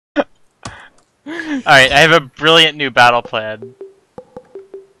Alright, I have a brilliant new battle plan.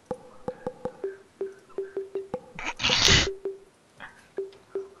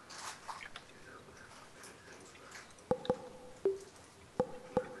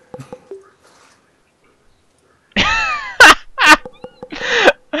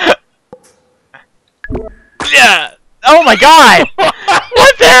 Yeah! Oh my god!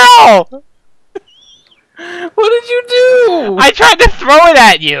 What the hell? What did you do? I tried to throw it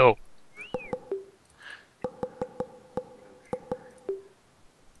at you!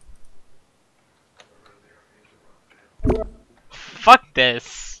 Fuck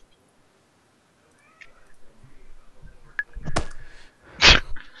this.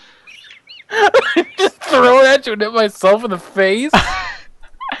 Just throw it at you and hit myself in the face?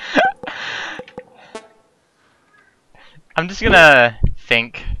 I'm just gonna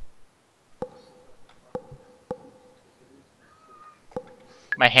think.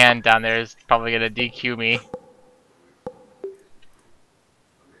 My hand down there is probably gonna DQ me.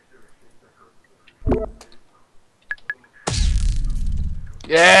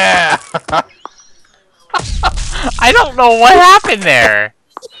 Yeah! I don't know what happened there!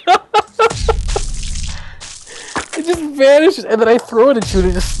 It just vanishes, and then I throw it at you and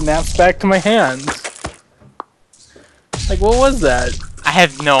it just snaps back to my hands. Like, what was that? I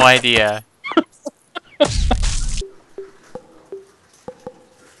have no idea.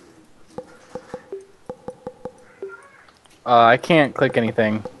 I can't click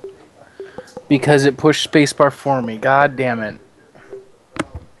anything. Because it pushed spacebar for me. God damn it.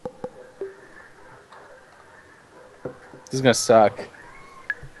 This is gonna suck.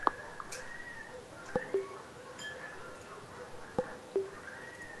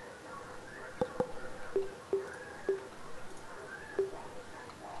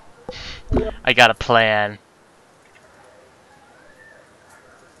 I got a plan.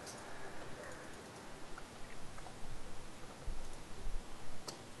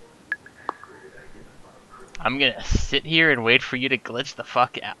 I'm gonna sit here and wait for you to glitch the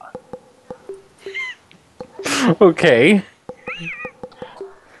fuck out. Okay.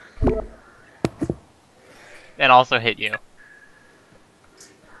 And also hit you.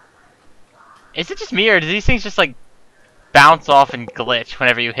 Is it just me, or do these things just like bounce off and glitch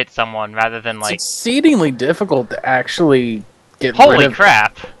whenever you hit someone rather than It's like... exceedingly difficult to actually get Holy rid of.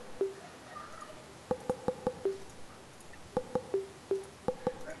 crap!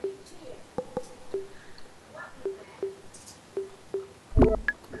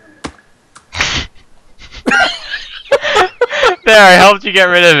 There, I helped you get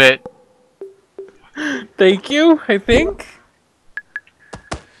rid of it. Thank you, I think.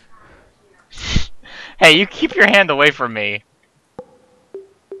 Hey, you keep your hand away from me.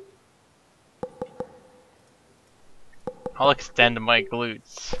 I'll extend my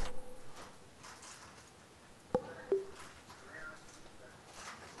glutes.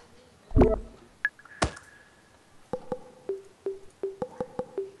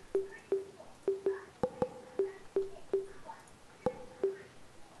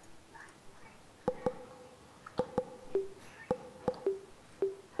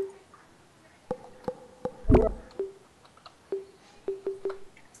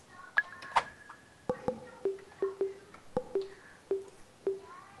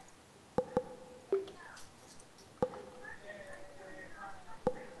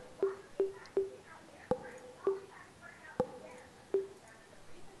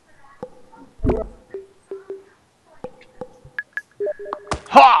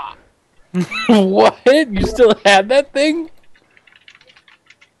 Ha! What? You still had that thing?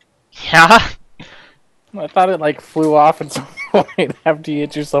 Yeah? I thought it like flew off at some point after you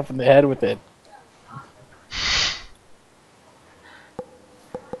hit yourself in the head with it.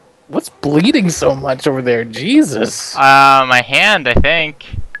 What's bleeding so much over there? Jesus. My hand, I think.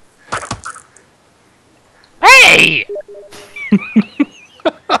 Hey!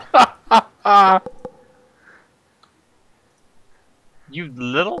 You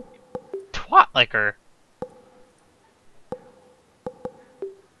little twat liker.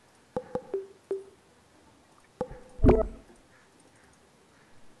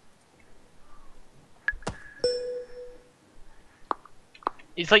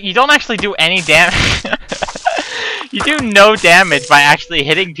 It's like you don't actually do any damage. You do no damage by actually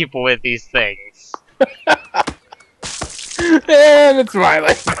hitting people with these things. And it's my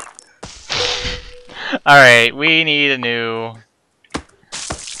life. Alright, we need a new...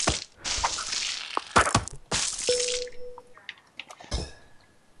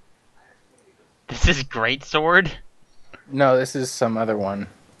 This is Greatsword? No, this is some other one.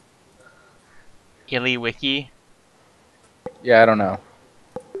 Illy Wiki? Yeah, I don't know.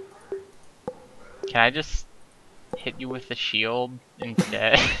 Can I just hit you with the shield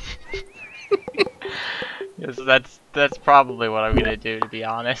instead? Yes, that's probably what I'm gonna do, to be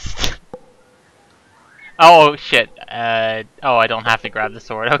honest. Oh shit. Oh, I don't have to grab the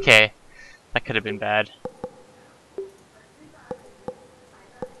sword. Okay, that could have been bad.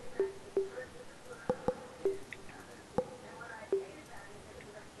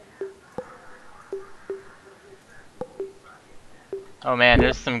 Oh man,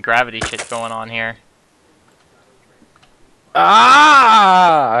 there's some gravity shit going on here.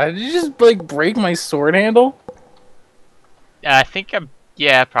 Ah! Did you just like break my sword handle? I think I'm.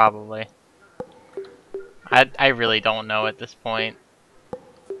 Yeah, probably. I really don't know at this point.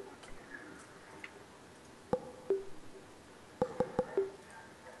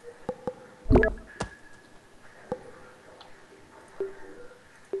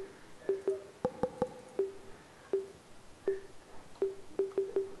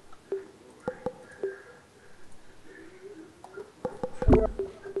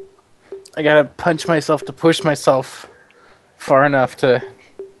 I gotta punch myself to push myself far enough to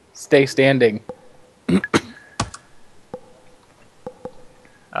stay standing.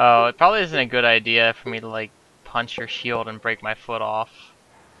 Oh, it probably isn't a good idea for me to like punch your shield and break my foot off.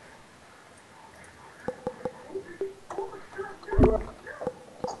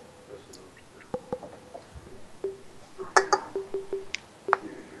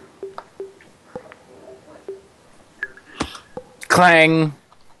 Clang!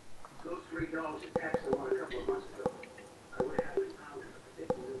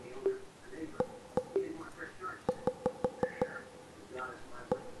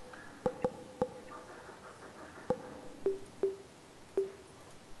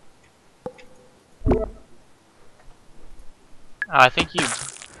 I think you.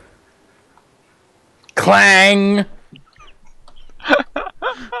 Clang!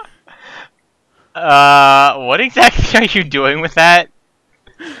 What exactly are you doing with that?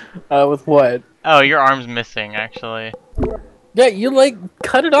 With what? Oh, your arm's missing, actually. Yeah, you like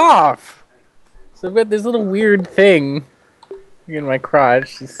cut it off. So I've got this little weird thing in my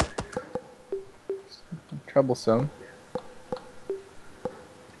crotch. It's troublesome.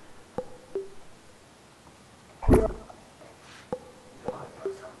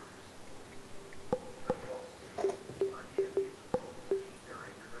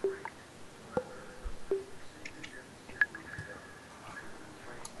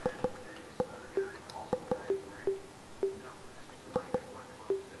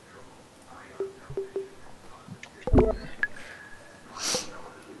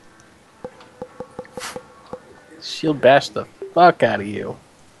 Shield bash the fuck out of you.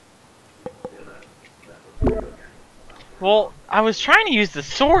 Well, I was trying to use the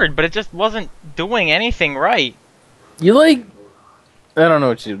sword, but it just wasn't doing anything right. You like... I don't know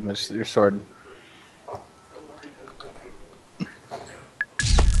what you did with your sword.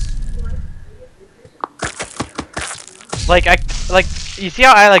 Like, you see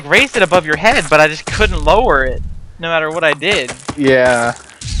how I like raised it above your head, but I just couldn't lower it, no matter what I did. Yeah.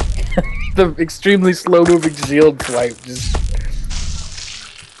 The extremely slow moving shield swipe just...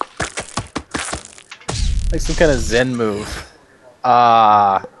 like some kind of Zen move.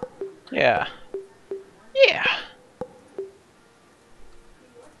 Ah. Yeah. Yeah.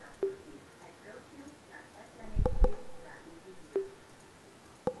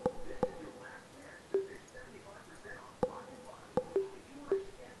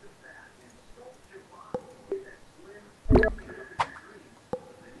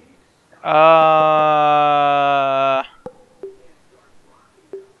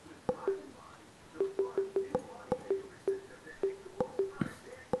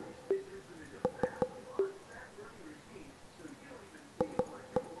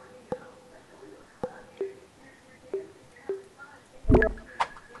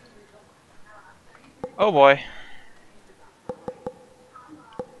 Oh boy.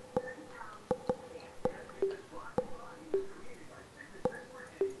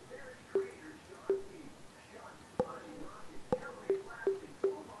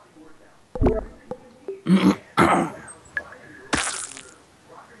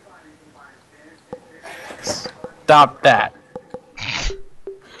 Stop that.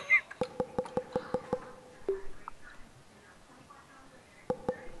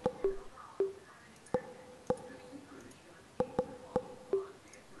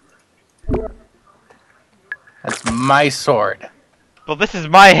 That's my sword. Well, this is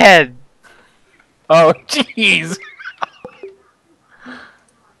my head. Oh, jeez.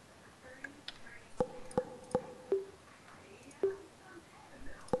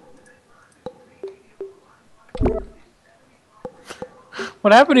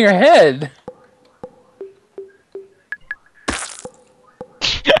 What happened to your head?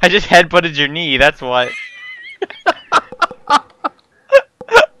 I just headbutted your knee, that's what.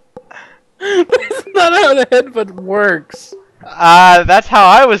 That's not how the headbutt works. That's how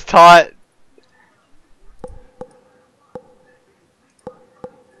I was taught.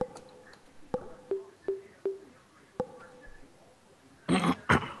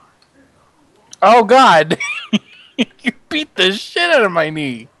 Oh god! You beat the shit out of my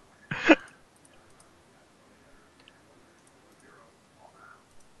knee.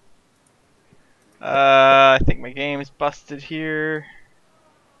 I think my game's busted here.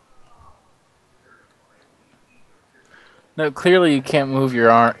 No, clearly you can't move your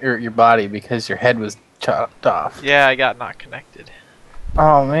arm, your body because your head was chopped off. Yeah, I got not connected.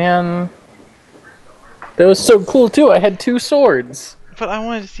 Oh man, that was so cool too. I had 2 swords. But I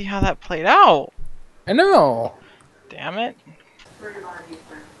wanted to see how that played out. I know. Damn it.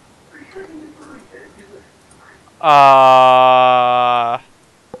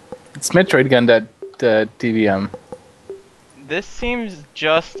 It's Metroid Gun DVM. This seems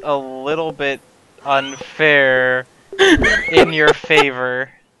just a little bit unfair in your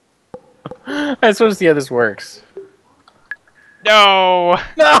favor. I just want to see how this works. No!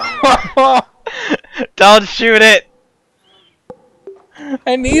 No! Don't shoot it!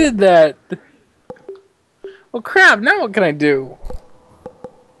 I needed that. Well, crap. Now what can I do?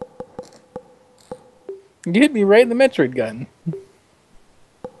 You hit me right in the Metroid Gun.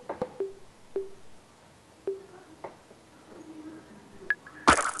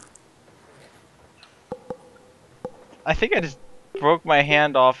 I think I just broke my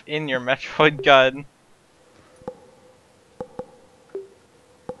hand off in your Metroid gun.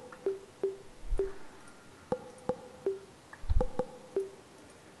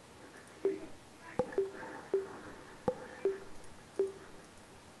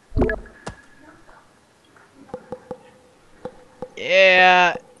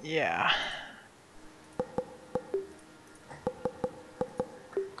 Yeah.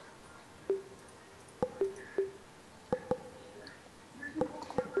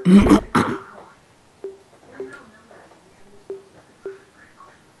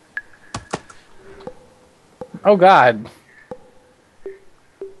 Oh god.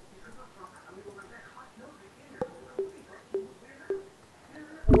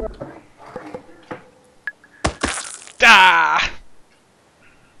 Ah!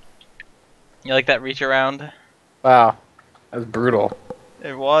 You like that reach around? Wow. That was brutal.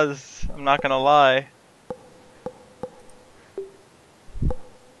 It was. I'm not gonna lie.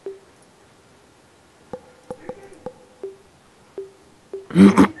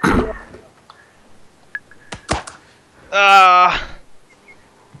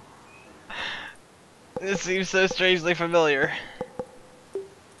 This seems so strangely familiar.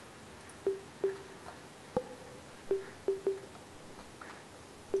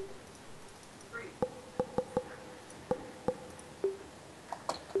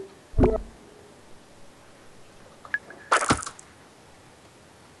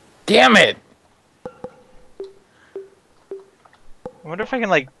 Damn it! I wonder if I can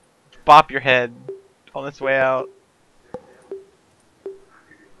like bop your head on its way out.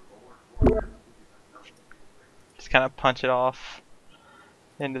 Just kind of punch it off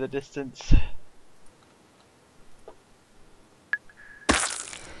into the distance.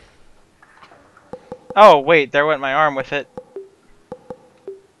 Oh wait, there went my arm with it.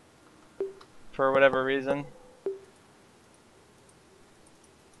 For whatever reason.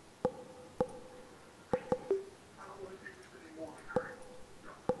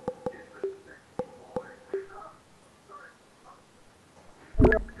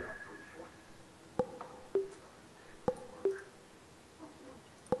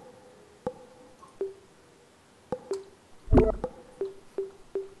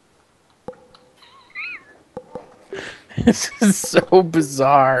 This is so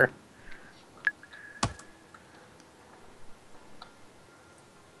bizarre.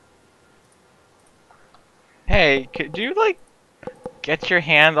 Hey, could you like get your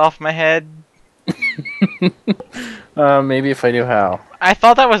hand off my head? Maybe if I knew how. I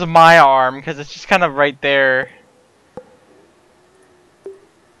thought that was my arm because it's just kind of right there.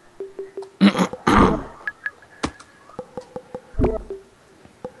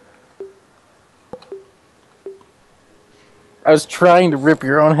 I was trying to rip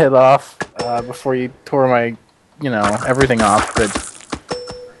your own head off before you tore my, everything off, but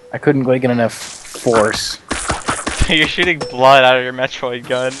I couldn't quite get enough force. You're shooting blood out of your Metroid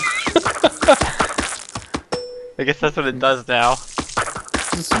gun. I guess that's what it does now.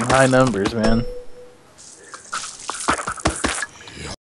 Some high numbers, man.